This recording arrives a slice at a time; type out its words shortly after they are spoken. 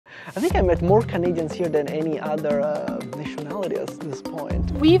I think I met more Canadians here than any other nationality at this point.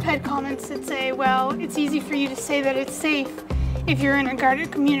 We've had comments that say, well, it's easy for you to say that it's safe if you're in a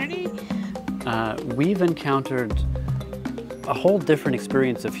guarded community. We've encountered a whole different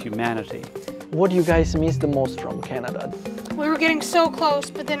experience of humanity. What do you guys miss the most from Canada? We were getting so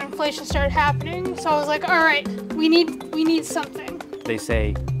close, but then inflation started happening. So I was like, all right, we need something. They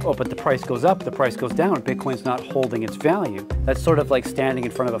say, oh, but the price goes up, the price goes down, Bitcoin's not holding its value. That's sort of like standing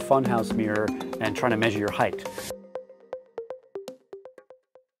in front of a funhouse mirror and trying to measure your height.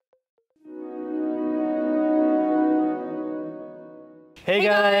 Hey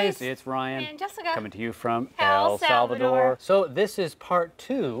guys, it's Ryan and Jessica coming to you from El Salvador. So this is part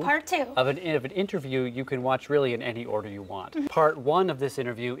two of an interview you can watch really in any order you want. Part one of this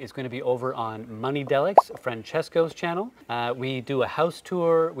interview is going to be over on Moneydelic's, Francesco's channel. We do a house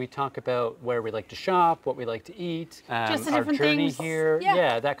tour, we talk about where we like to shop, what we like to eat, just the our different journey things. here,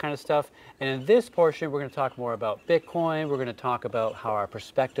 yeah, that kind of stuff. And in this portion, we're going to talk more about Bitcoin, we're going to talk about how our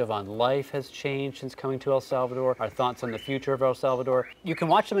perspective on life has changed since coming to El Salvador, our thoughts on the future of El Salvador. You can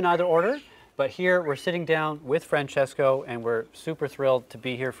watch them in either order, but here we're sitting down with Francesco and we're super thrilled to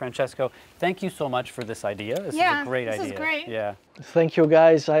be here. Francesco, thank you so much for this idea. This is a great idea. This is great. Yeah. Thank you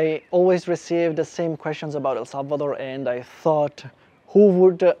guys. I always receive the same questions about El Salvador and I thought, who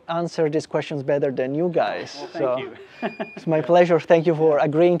would answer these questions better than you guys? Well, thank you. It's my pleasure. Thank you for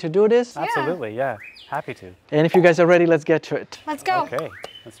agreeing to do this. Absolutely, yeah. Happy to. And if you guys are ready, let's get to it. Let's go. Okay,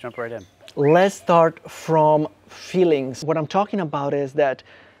 let's jump right in. Let's start from feelings. What I'm talking about is that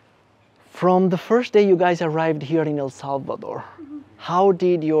from the first day you guys arrived here in El Salvador, how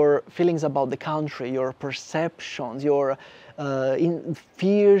did your feelings about the country, your perceptions, your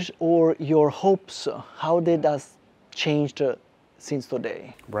fears or your hopes, how did that change since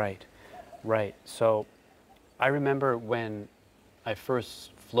today? Right, right. So I remember when I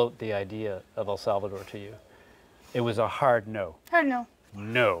first floated the idea of El Salvador to you, it was a hard no. Hard no.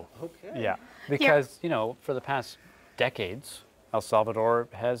 No. Okay. Yeah, because, you know, for the past decades, El Salvador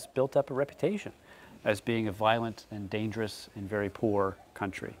has built up a reputation as being a violent and dangerous and very poor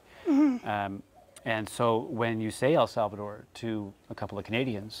country. And so when you say El Salvador to a couple of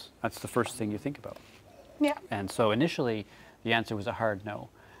Canadians, that's the first thing you think about. Yeah. And so initially, the answer was a hard no.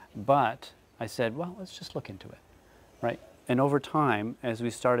 But I said, well, let's just look into it, right? And over time, as we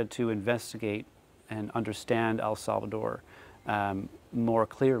started to investigate and understand El Salvador more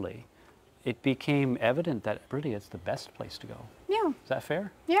clearly, it became evident that really it's the best place to go. Yeah. Is that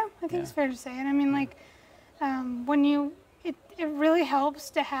fair? Yeah, I think it's fair to say. And I mean, like, when it really helps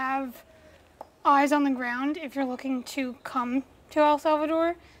to have eyes on the ground if you're looking to come to El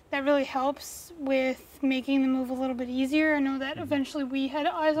Salvador. That really helps with making the move a little bit easier. I know that eventually we had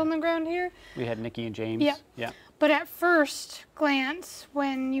eyes on the ground here. We had Nikki and James. Yeah. But at first glance,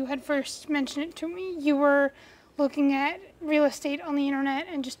 when you had first mentioned it to me, you were looking at real estate on the internet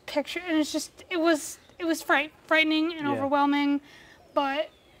and just and it's just, it was frightening and overwhelming, but.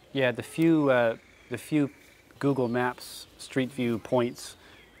 Yeah, the few Google Maps Street View points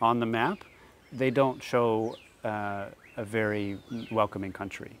on the map, they don't show a very welcoming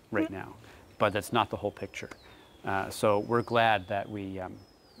country right now, but that's not the whole picture. So we're glad that we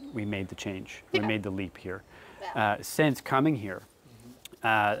made the change. We made the leap here. Since coming here,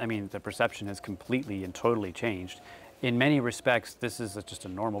 I mean, the perception has completely and totally changed. In many respects, this is just a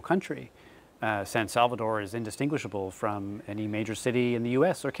normal country. San Salvador is indistinguishable from any major city in the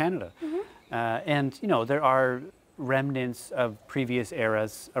US or Canada. And, you know, there are remnants of previous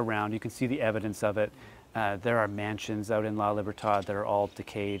eras around. You can see the evidence of it. There are mansions out in La Libertad that are all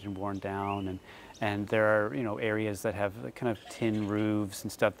decayed and worn down, and there are, you know, areas that have kind of tin roofs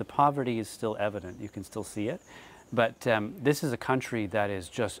and stuff. The poverty is still evident. You can still see it. But this is a country that is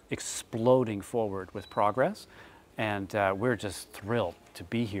just exploding forward with progress, and we're just thrilled to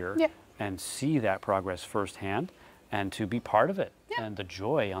be here and see that progress firsthand and to be part of it and the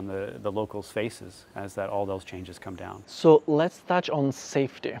joy on the locals' faces as all those changes come down. So let's touch on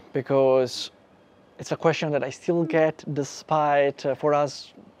safety, because it's a question that I still get despite for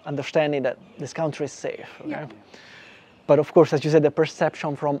us understanding that this country is safe. Okay? But of course, as you said, the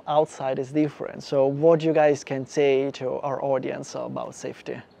perception from outside is different. So what you guys can say to our audience about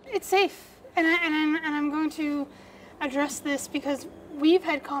safety? It's safe, and I'm going to address this because we've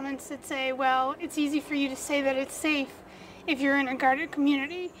had comments that say, well, it's easy for you to say that it's safe if you're in a guarded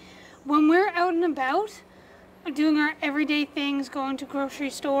community. When we're out and about, doing our everyday things, going to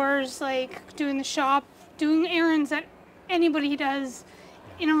grocery stores, like doing the shop, doing errands that anybody does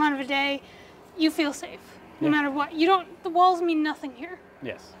in a run of a day, you feel safe no matter what. The walls mean nothing here.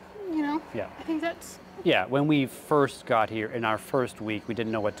 Yes. You know? Yeah. I think that's... Yeah, when we first got here, in our first week, we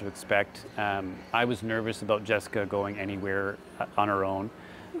didn't know what to expect. I was nervous about Jessica going anywhere on her own.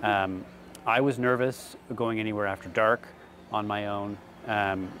 I was nervous going anywhere after dark on my own.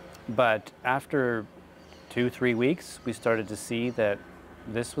 But after 2-3 weeks, we started to see that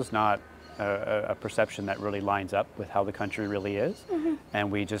this was not a perception that really lines up with how the country really is.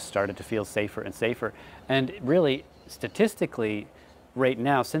 And we just started to feel safer and safer. And really, statistically, right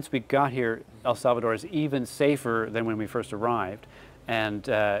now, since we got here, El Salvador is even safer than when we first arrived. And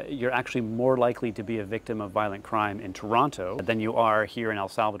you're actually more likely to be a victim of violent crime in Toronto than you are here in El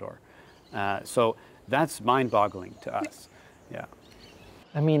Salvador. So that's mind-boggling to us. Yeah.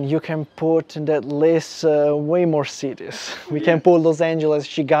 I mean, you can put in that list way more cities. We can put Los Angeles,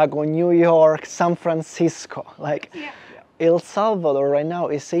 Chicago, New York, San Francisco. Like, El Salvador right now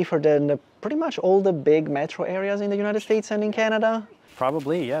is safer than pretty much all the big metro areas in the United States and in Canada.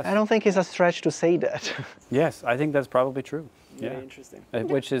 Probably, yes. I don't think it's a stretch to say that. Yes, I think that's probably true. Yeah, interesting.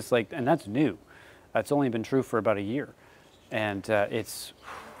 Which is like, and that's new. That's only been true for about a year. And it's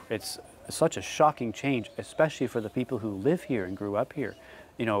such a shocking change, especially for the people who live here and grew up here.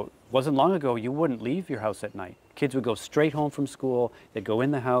 You know, wasn't long ago you wouldn't leave your house at night. Kids would go straight home from school, they'd go in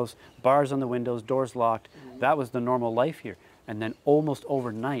the house, bars on the windows, doors locked. That was the normal life here. And then almost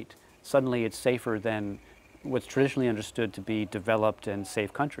overnight, suddenly it's safer than what's traditionally understood to be developed and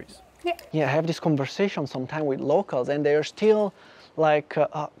safe countries. Yeah, I have this conversation sometimes with locals and they're still like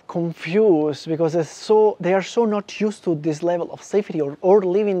confused because they are so not used to this level of safety or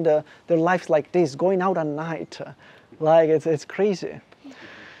living their lives like this, going out at night. Like it's crazy.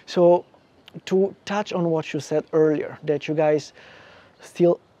 So to touch on what you said earlier, that you guys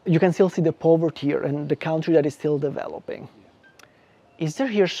you can still see the poverty here and the country that is still developing. Is there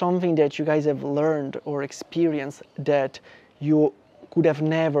here something that you guys have learned or experienced that you could have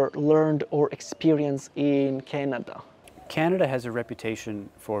never learned or experienced in Canada? Canada has a reputation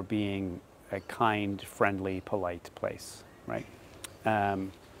for being a kind, friendly, polite place, right?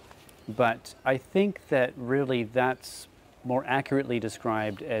 But I think that really that's more accurately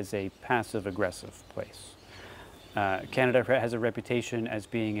described as a passive-aggressive place. Canada has a reputation as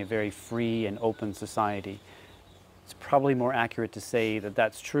being a very free and open society. It's probably more accurate to say that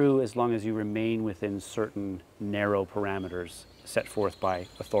that's true as long as you remain within certain narrow parameters set forth by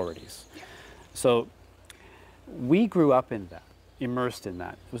authorities. So we grew up in that, immersed in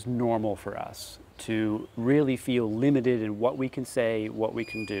that. It was normal for us to really feel limited in what we can say, what we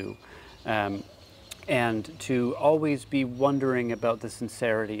can do. And to always be wondering about the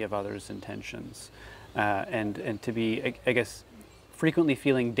sincerity of others' intentions, and to be, I guess, frequently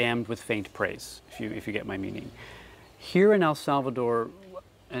feeling damned with faint praise, if you get my meaning. Here in El Salvador,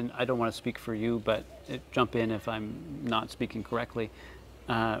 and I don't want to speak for you, but jump in if I'm not speaking correctly,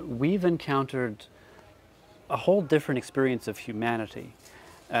 we've encountered a whole different experience of humanity.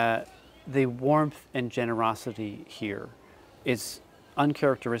 The warmth and generosity here is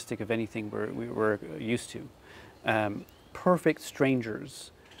uncharacteristic of anything we're used to. Perfect strangers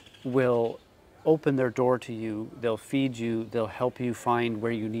will open their door to you, they'll feed you, they'll help you find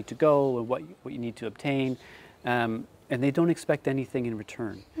where you need to go and what you need to obtain, and they don't expect anything in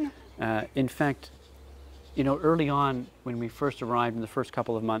return. No. In fact, you know, early on when we first arrived in the first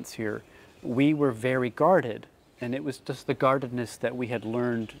couple of months here, we were very guarded, and it was just the guardedness that we had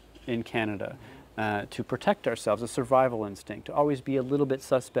learned in Canada. To protect ourselves, a survival instinct, to always be a little bit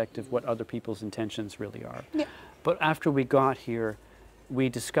suspect of what other people's intentions really are. Yeah. But after we got here, we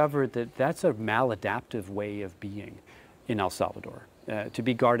discovered that that's a maladaptive way of being in El Salvador. To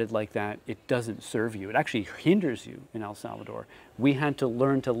be guarded like that, it doesn't serve you. It actually hinders you in El Salvador. We had to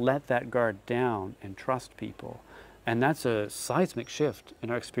learn to let that guard down and trust people. And that's a seismic shift in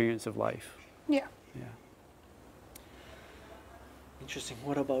our experience of life. Yeah. Yeah. Interesting.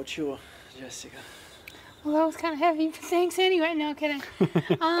 What about you, Jessica? Well, that was kind of heavy. Thanks anyway. No kidding.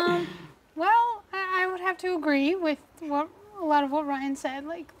 Well, I would have to agree with a lot of what Ryan said.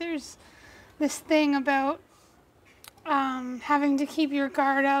 Like, there's this thing about having to keep your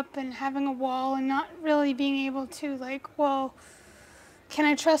guard up and having a wall and not really being able to, like, well, can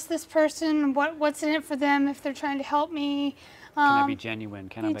I trust this person? What's in it for them if they're trying to help me? Can I be genuine?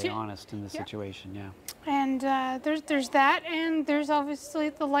 Can I be honest in this situation? Yeah. And there's that, and there's obviously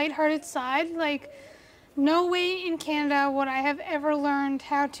the lighthearted side. Like, no way in Canada would I have ever learned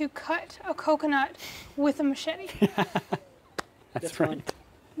how to cut a coconut with a machete. That's right.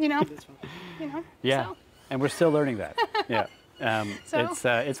 You know? You know? Yeah. So. And we're still learning that. Yeah.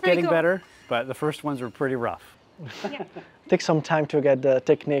 It's getting cool. better, but the first ones were pretty rough. Yeah. Take some time to get the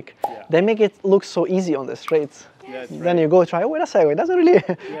technique. Yeah. They make it look so easy on the streets. That's Then you go try, wait a second, it doesn't really,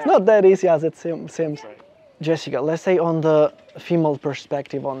 it's not that easy as it seems. Right. Jessica, let's say on the female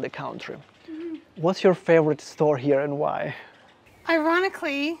perspective on the country, what's your favorite store here and why?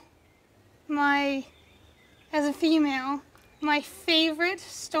 Ironically, as a female, my favorite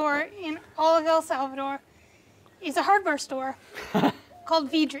store in all of El Salvador is a hardware store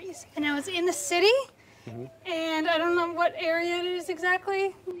called Vidri's. And it was in the city, and I don't know what area it is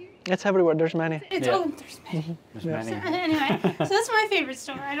exactly. It's everywhere, there's many. There's many. There's many. Anyway, so that's my favorite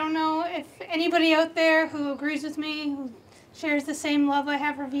store. I don't know if anybody out there who agrees with me, who shares the same love I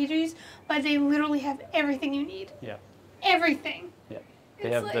have for Vidri's, but they literally have everything you need. Yeah. Everything. Yeah.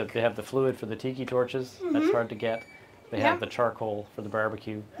 They have the fluid for the tiki torches. That's hard to get. They have the charcoal for the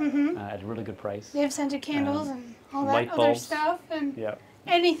barbecue at a really good price. They have scented candles and all that light other bulbs. stuff and Yeah.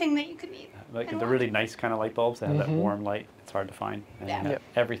 anything that you could need. Like and the want. really nice kind of light bulbs. They have that warm light. It's hard to find. And Yeah. they have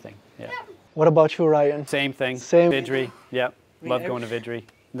everything. Yeah. What about you, Ryan? Same thing. Same. Vidri. Yeah. Love going to Vidri.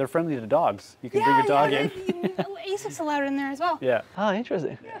 They're friendly to dogs. You can bring your dog in. ASIC's allowed in there as well. Yeah. Ah,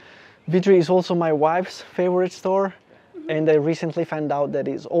 interesting. Vidri is also my wife's favorite store, and I recently found out that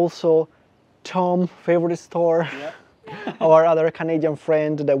it's also Tom's favorite store. Yeah. Our other Canadian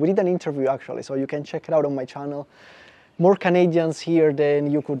friend that we did an interview actually, so you can check it out on my channel. More Canadians here than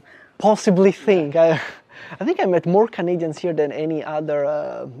you could possibly think. I think I met more Canadians here than any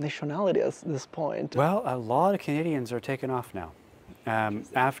other nationality at this point. Well, a lot of Canadians are taking off now.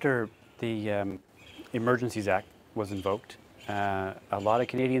 After the Emergencies Act was invoked, a lot of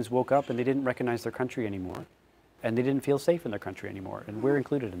Canadians woke up and they didn't recognize their country anymore, and they didn't feel safe in their country anymore, and we're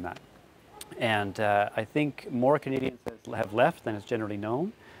included in that. And I think more Canadians have left than is generally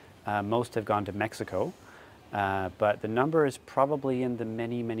known. Most have gone to Mexico, but the number is probably in the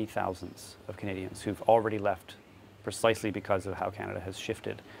many, many thousands of Canadians who've already left precisely because of how Canada has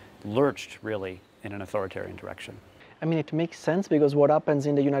shifted, lurched really in an authoritarian direction. I mean, it makes sense because what happens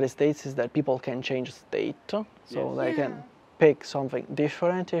in the United States is that people can change state, so Yes. they can pick something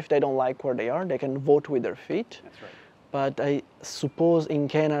different. If they don't like where they are, they can vote with their feet. That's right. But I suppose in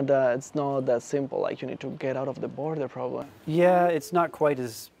Canada, it's not that simple. Like you need to get out of the border, probably. Yeah, it's not quite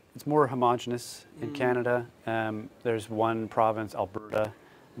as, it's more homogenous in Canada. There's one province, Alberta,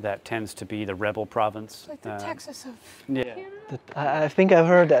 that tends to be the rebel province. Like the Texas of Yeah. Canada. I think I've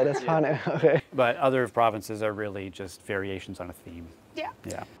heard that. That's funny. Okay. But other provinces are really just variations on a theme. Yeah.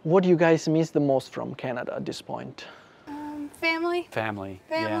 Yeah. What do you guys miss the most from Canada at this point? Family. Family.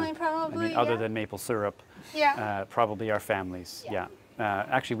 Family, yeah. probably, I mean, other yeah. than maple syrup, Yeah. probably our families. Yeah.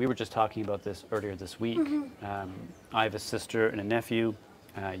 Actually, we were just talking about this earlier this week. I have a sister and a nephew.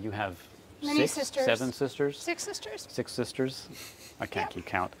 You have Many six, sisters. 7 sisters. 6 sisters. 6 sisters. I can't keep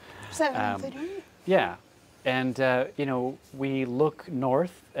count. 7 including me. Yeah. And, you know, we look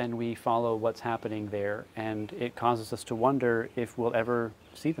north and we follow what's happening there, and it causes us to wonder if we'll ever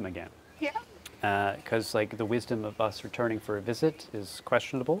see them again. Yeah. Because, like, the wisdom of us returning for a visit is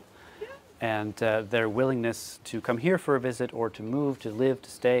questionable. And their willingness to come here for a visit or to move, to live,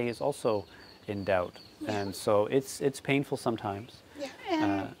 to stay is also in doubt. And so it's painful sometimes. Yeah.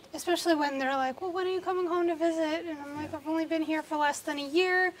 And especially when they're like, well, when are you coming home to visit? And I'm like, I've only been here for less than a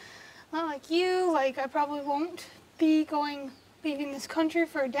year. Not like you. Like, I probably won't be leaving this country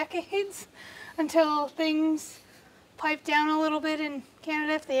for decades until things pipe down a little bit in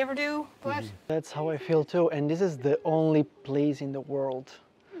Canada, if they ever do. But That's how I feel too. And this is the only place in the world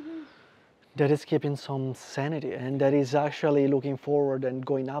that is keeping some sanity and that is actually looking forward and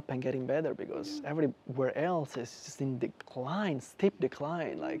going up and getting better, because everywhere else is just in decline, steep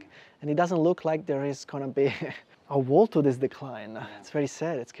decline. Like, and it doesn't look like there is going to be a wall to this decline. It's very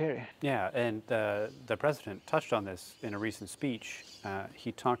sad, it's scary. Yeah, and the president touched on this in a recent speech.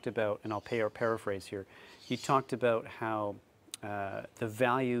 He talked about, and I'll paraphrase here, he talked about how the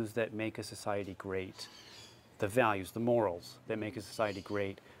values that make a society great, the values, the morals that make a society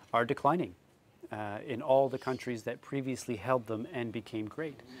great, are declining in all the countries that previously held them and became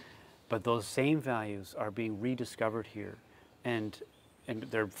great. But those same values are being rediscovered here, and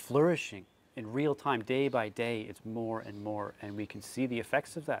they're flourishing in real time, day by day. It's more and more, and we can see the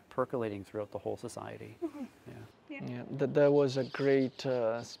effects of that percolating throughout the whole society. Yeah, that was a great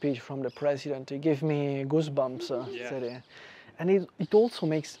speech from the president. It gave me goosebumps. Said, and it also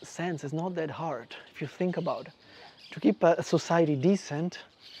makes sense. It's not that hard if you think about it. To keep a society decent,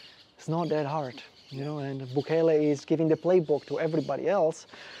 it's not that hard, you know. And Bukele is giving the playbook to everybody else,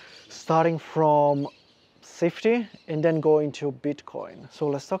 starting from safety and then going to Bitcoin. So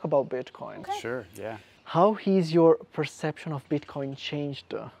let's talk about Bitcoin. Okay. Sure, yeah. How has your perception of Bitcoin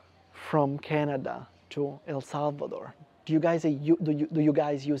changed from Canada to El Salvador? Do you guys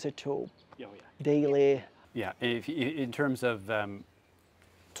use it to daily? Yeah, in terms of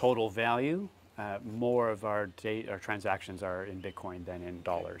total value, more of our transactions are in Bitcoin than in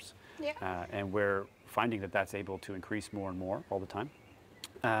dollars. Yeah. And we're finding that that's able to increase more and more all the time.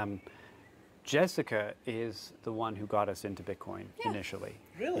 Jessica is the one who got us into Bitcoin initially.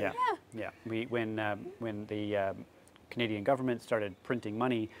 Really? Yeah. Yeah. When the Canadian government started printing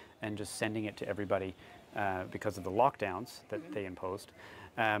money and just sending it to everybody because of the lockdowns that they imposed,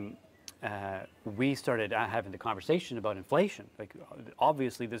 we started having the conversation about inflation. Like,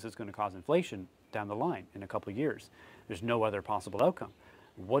 obviously, this is going to cause inflation down the line in a couple of years. There's no other possible outcome.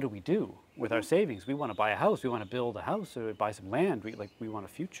 What do we do with our savings? We want to buy a house. We want to build a house or buy some land. We want a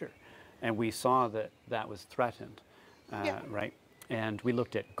future. And we saw that that was threatened, right? And we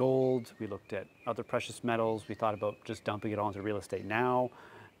looked at gold. We looked at other precious metals. We thought about just dumping it all into real estate now.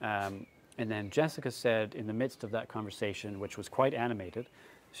 And then Jessica said, in the midst of that conversation, which was quite animated,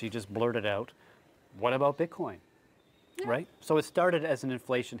 she just blurted out, "What about Bitcoin?" Right? So it started as an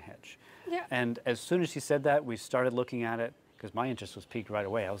inflation hedge. Yeah. And as soon as she said that, we started looking at it, because my interest was piqued right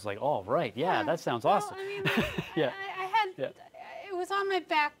away. I was like, "Oh, right, yeah, that sounds awesome." Well, I mean, Yeah. I had, it was on my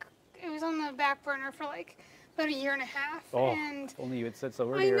back, it was on the back burner for like about a year and a half. Oh, and if only you had said so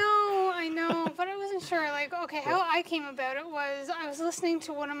earlier. I know, but I wasn't sure, like, okay, how I came about it was I was listening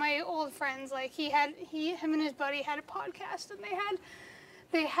to one of my old friends, like him and his buddy had a podcast, and they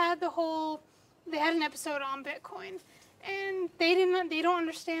had an episode on Bitcoin, and they don't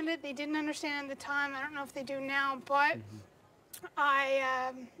understand it. They didn't understand it at the time. I don't know if they do now, but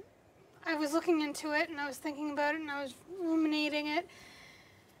I was looking into it, and I was thinking about it, and I was ruminating it,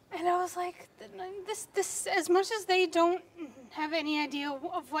 and I was like, this as much as they don't have any idea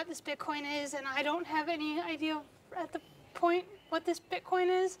of what this Bitcoin is, and I don't have any idea at the point what this Bitcoin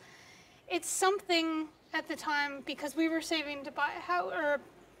is, it's something at the time, because we were saving to buy a house or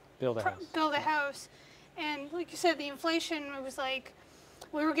Build a house. And like you said, the inflation, it was like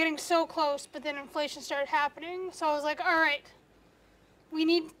we were getting so close, but then inflation started happening. So I was like, all right, we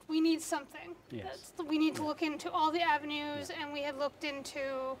need something. Yes. We need to look into all the avenues, and we had looked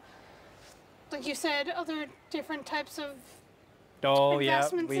into, like you said, other different types of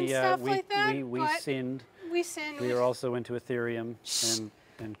investments and stuff like that. We sinned. We sinned. We were also into Ethereum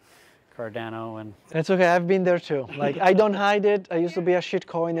and Cardano and. It's okay, I've been there too. Like, I don't hide it. I used to be a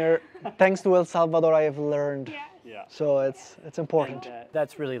shitcoiner. Thanks to El Salvador, I have learned. Yeah. So it's important.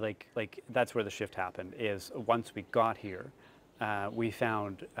 That's really like that's where the shift happened. Is once we got here, we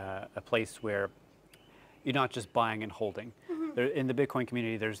found a place where you're not just buying and holding. There, in the Bitcoin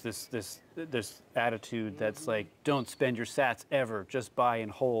community, there's this attitude that's like, don't spend your sats ever, just buy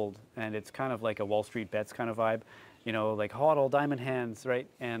and hold, and it's kind of like a Wall Street bets kind of vibe, you know, like hodl, diamond hands, right?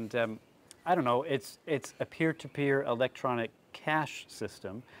 And I don't know, it's a peer-to-peer electronic cash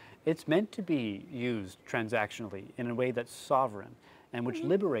system. It's meant to be used transactionally in a way that's sovereign and which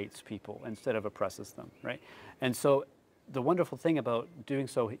liberates people instead of oppresses them, right? And so the wonderful thing about doing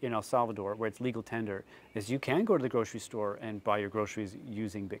so in El Salvador, where it's legal tender, is you can go to the grocery store and buy your groceries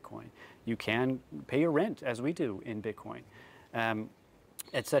using Bitcoin. You can pay your rent, as we do, in Bitcoin,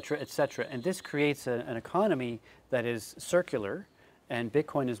 et cetera, et cetera. And this creates an economy that is circular, and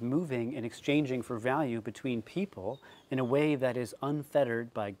Bitcoin is moving and exchanging for value between people in a way that is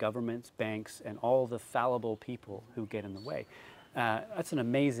unfettered by governments, banks, and all the fallible people who get in the way. That's an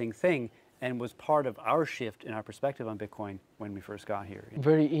amazing thing, and was part of our shift in our perspective on Bitcoin when we first got here.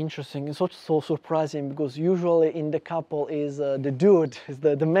 Very interesting. It's also so surprising because usually in the couple is the dude, is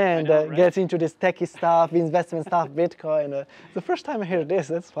the man that gets into this techie stuff, investment stuff, Bitcoin. The first time I hear this,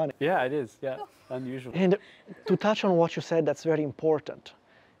 that's funny. Yeah, it is. Yeah, unusual. And to touch on what you said, that's very important.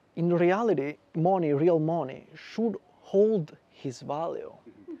 In reality, money, real money, should hold his value.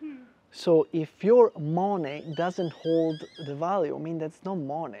 So if your money doesn't hold the value, I mean, that's not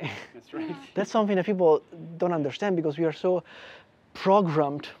money. That's right. That's something that people don't understand because we are so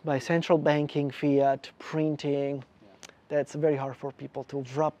programmed by central banking, fiat, printing. That's very hard for people to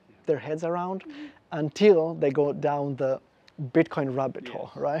wrap their heads around until they go down the Bitcoin rabbit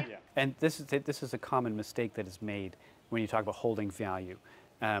hole, right? Yeah. And this is a common mistake that is made when you talk about holding value.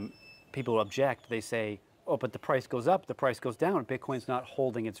 People object. They say, oh, but the price goes up, the price goes down, Bitcoin's not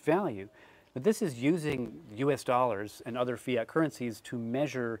holding its value. But this is using US dollars and other fiat currencies to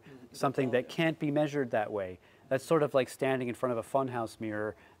measure something that can't be measured that way. That's sort of like standing in front of a funhouse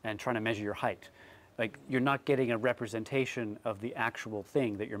mirror and trying to measure your height. Like, you're not getting a representation of the actual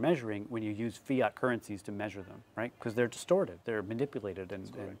thing that you're measuring when you use fiat currencies to measure them, right? Because they're distorted, they're manipulated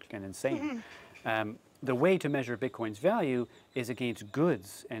and insane. The way to measure Bitcoin's value is against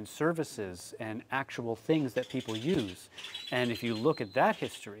goods and services and actual things that people use. And if you look at that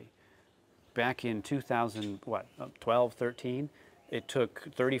history, back in 12, 13, it took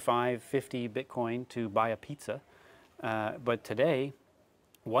 35, 50 Bitcoin to buy a pizza. But today,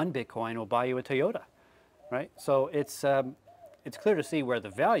 1 Bitcoin will buy you a Toyota, right? So it's clear to see where the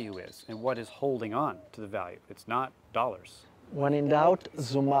value is and what is holding on to the value. It's not dollars. When in doubt,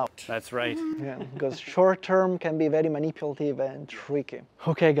 zoom out. That's right. Yeah, because short term can be very manipulative and tricky.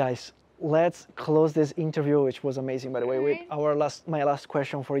 Okay, guys, let's close this interview, which was amazing, by the way. My last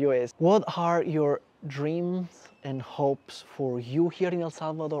question for you is, what are your dreams and hopes for you here in El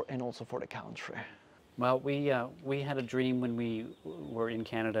Salvador and also for the country? Well, we had a dream when we were in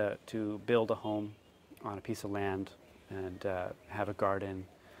Canada to build a home on a piece of land and have a garden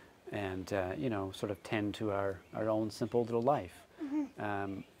and you know, sort of tend to our own simple little life.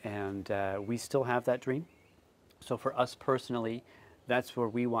 And we still have that dream. So for us personally, that's where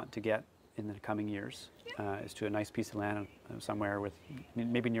we want to get in the coming years, is to a nice piece of land somewhere with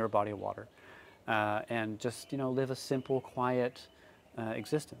maybe near a body of water, and just, you know, live a simple, quiet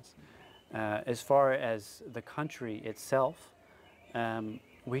existence. As far as the country itself,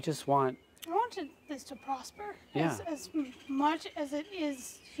 we just want... I want this to prosper Yeah. as much as it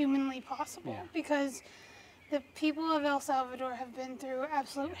is humanly possible, Yeah. because the people of El Salvador have been through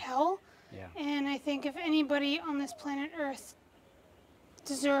absolute hell. Yeah. And I think if anybody on this planet Earth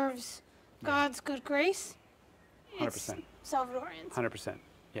deserves God's good grace, it's 100%. Salvadorians. 100%.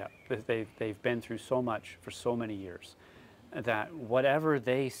 Yeah. They've been through so much for so many years that whatever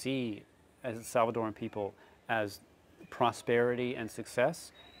they see as Salvadoran people as prosperity and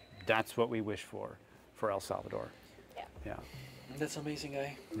success, that's what we wish for El Salvador. Yeah. Yeah. That's amazing,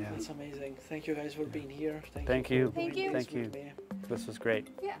 guy. Yeah. That's amazing. Thank you guys for being here. Thank you. Thank you. Thank you. This was great.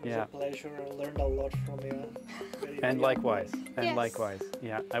 Yeah. It was a pleasure. I learned a lot from you. And likewise. And Yes. likewise.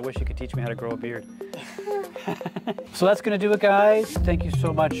 Yeah. I wish you could teach me how to grow a beard. So that's going to do it, guys. Thank you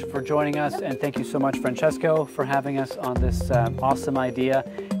so much for joining us, and thank you so much, Francesco, for having us on this awesome idea.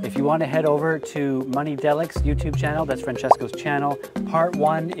 If you want to head over to Money Delic's YouTube channel, that's Francesco's channel. Part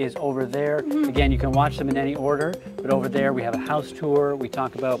 1 is over there. Again, you can watch them in any order, but over there we have a house tour. We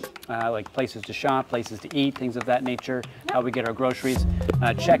talk about like places to shop, places to eat, things of that nature, how we get our groceries.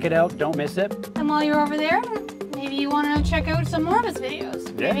 Check it out. Don't miss it. And while you're over there, maybe you want to check out some more of his videos.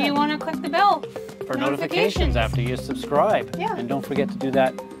 Yeah. Maybe you want to click the bell For notifications after you subscribe. Yeah. And don't forget to do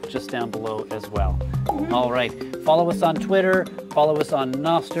that just down below as well. All right. Follow us on Twitter. Follow us on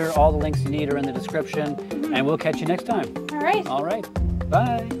Nostr. All the links you need are in the description. And we'll catch you next time. All right. All right.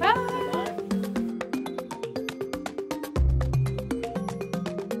 Bye. Bye.